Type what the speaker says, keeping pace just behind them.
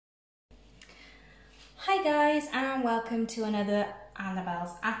Hi guys, and welcome to another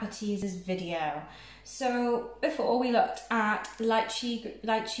Annabelle's Appetizers video. So before we looked at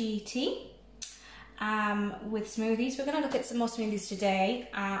lychee tea with smoothies. We're going to look at some more smoothies today.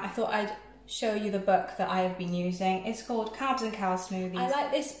 I thought I'd show you the book that I have been using. It's called Carbs Cals Smoothie. I like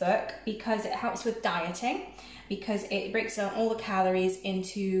this book because it helps with dieting, because it breaks down all the calories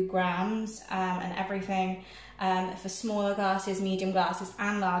into grams and everything for smaller glasses, medium glasses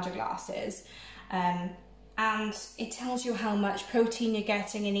and larger glasses. And it tells you how much protein you're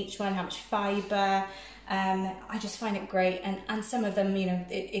getting in each one, how much fibre. I just find it great, and some of them, you know,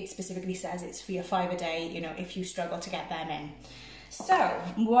 it specifically says it's for your 5 a day, you know, if you struggle to get them in. So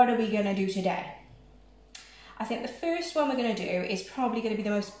what are we going to do today? I think the first one we're going to do is probably going to be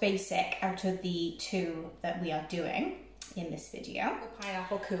the most basic out of the two that we are doing in this video.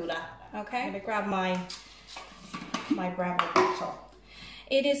 Pineapple cooler. Okay, I'm going to grab my Bravo bottle.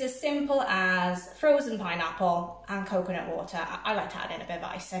 It is as simple as frozen pineapple and coconut water. I like to add in a bit of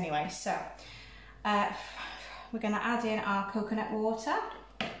ice anyway. So we're going to add in our coconut water.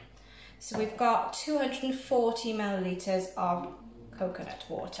 So we've got 240 millilitres of coconut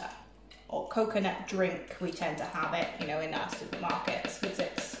water, or coconut drink. We tend to have it, you know, in our supermarkets, because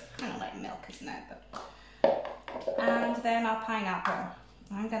it's kind of like milk, isn't it? But, and then our pineapple.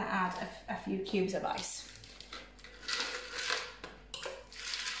 I'm going to add a few cubes of ice.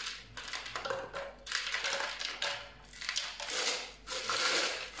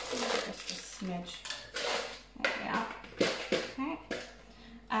 Smidge. There we are. Okay.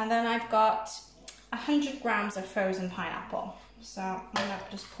 And then I've got 100 grams of frozen pineapple. So I'm going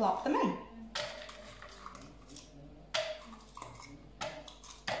to just plop them in.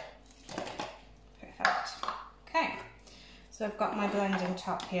 Perfect. Okay. So I've got my blending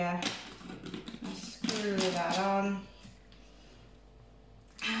top here. I'll screw that on.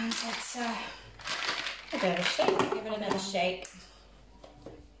 And let's a bit of a shake. Give it another shake.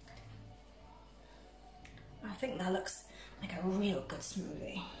 I think that looks like a real good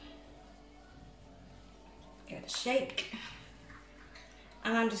smoothie. Give it a shake.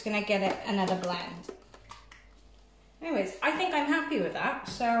 And I'm just gonna get it another blend. Anyways, I think I'm happy with that.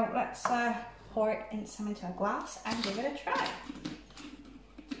 So let's pour it into a glass and give it a try.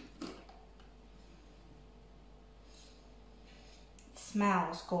 It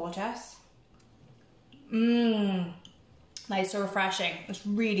smells gorgeous. Mmm, that is so refreshing. It's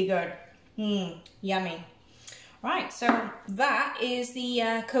really good. Mmm, yummy. Right, so that is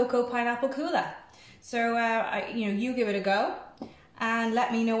the Cocoa Pineapple Cooler. So, you give it a go and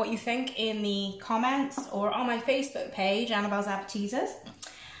let me know what you think in the comments or on my Facebook page, Annabelle's Appetizers.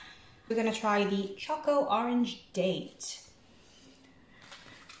 We're going to try the Choco Orange Date.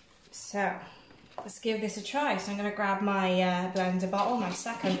 So, let's give this a try. So I'm going to grab my blender bottle, my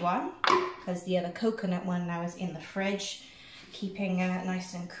second one, because the other coconut one now is in the fridge, keeping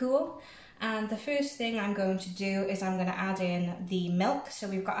nice and cool. And the first thing I'm going to do is I'm going to add in the milk. So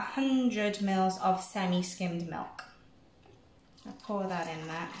we've got 100 ml of semi-skimmed milk. I'll pour that in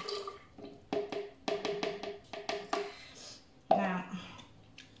there. Now,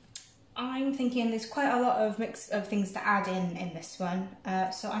 I'm thinking there's quite a lot of mix of things to add in this one.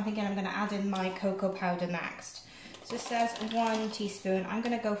 So I'm thinking I'm going to add in my cocoa powder next. So it says 1 teaspoon. I'm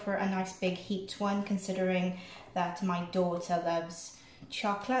going to go for a nice big heaped one, considering that my daughter loves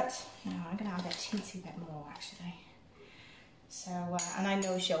chocolate. No, I'm going to add a teensy bit more actually. So, and I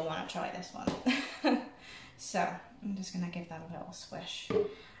know she'll want to try this one. So, I'm just going to give that a little swish.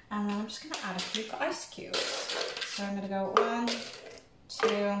 And then I'm just going to add a few ice cubes. So I'm going to go 1, 2,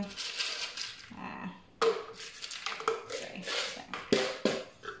 3. So,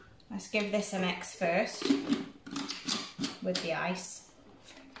 let's give this a mix first with the ice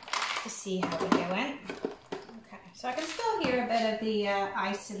to see how we're going. So I can still hear a bit of the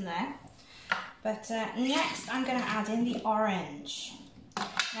ice in there. But next I'm going to add in the orange.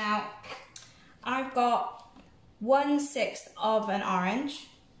 Now, I've got 1/6 of an orange.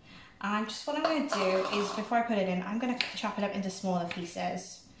 And just what I'm going to do is, before I put it in, I'm going to chop it up into smaller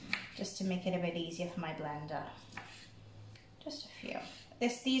pieces, just to make it a bit easier for my blender. Just a few.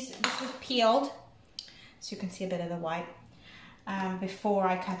 This was peeled, so you can see a bit of the white. Before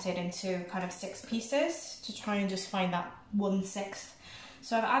I cut it into kind of 6 pieces to try and just find that 1/6.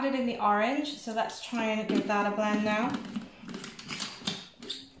 So I've added in the orange, so let's try and give that a blend now.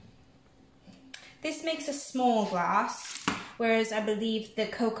 This makes a small glass, whereas I believe the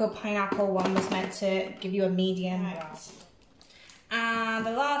Cocoa Pineapple one was meant to give you a medium glass. And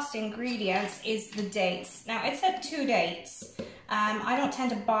the last ingredient is the dates. Now it said 2 dates, I don't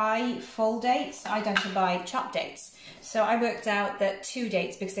tend to buy full dates, I tend to buy chopped dates. So I worked out that 2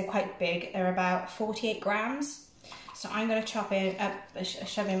 dates, because they're quite big, they're about 48 grams. So I'm going to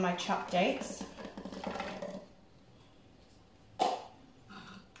shove in my chopped dates.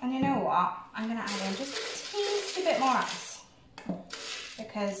 And you know what? I'm going to add in just a teensy bit more ice,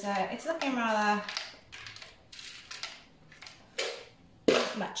 because it's looking rather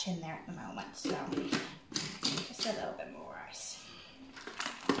much in there at the moment. So just a little bit more ice.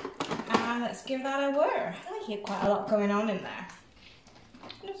 And let's give that a whir. I feel like you have quite a lot going on in there.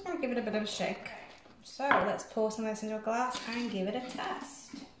 I'm just going to give it a bit of a shake. So let's pour some of this into a glass and give it a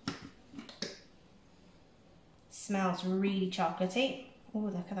test. Smells really chocolatey. Oh,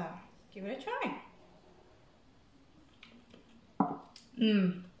 look at that. Give it a try.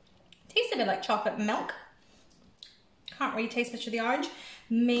 Tastes a bit like chocolate milk. Can't really taste much of the orange.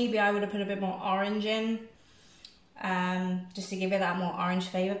 Maybe I would have put a bit more orange in, just to give it that more orange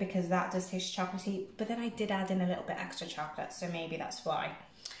flavour, because that does taste chocolatey. But then I did add in a little bit extra chocolate, so maybe that's why.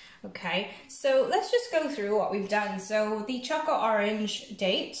 Okay, so let's just go through what we've done. So the choco orange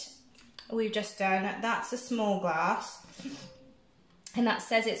date we've just done, that's a small glass. And that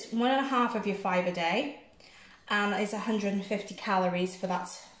says it's 1.5 of your fibre a day, and that is 150 calories for that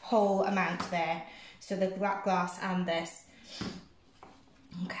whole amount there. So the black glass and this.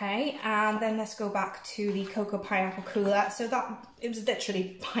 Okay, and then let's go back to the Cocopineapple Cooler. So that, it was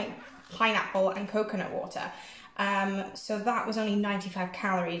literally pineapple and coconut water. So that was only 95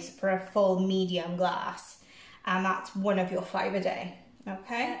 calories for a full medium glass, and that's 1 of your fibre a day.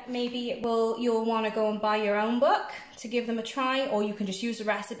 Okay, maybe you'll want to go and buy your own book to give them a try, or you can just use the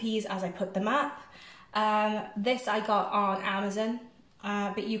recipes as I put them up. This I got on Amazon,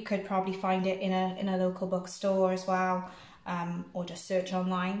 but you could probably find it in a local bookstore as well, or just search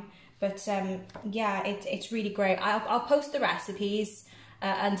online. But yeah, it's really great. I'll post the recipes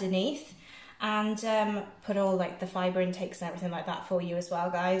underneath, and put all like the fibre intakes and everything like that for you as well,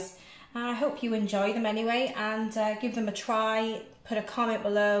 guys. And I hope you enjoy them anyway, and give them a try. Put a comment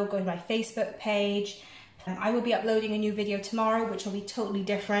below, go to my Facebook page. I will be uploading a new video tomorrow, which will be totally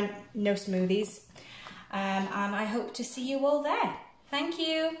different, no smoothies. And I hope to see you all there. Thank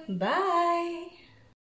you, bye.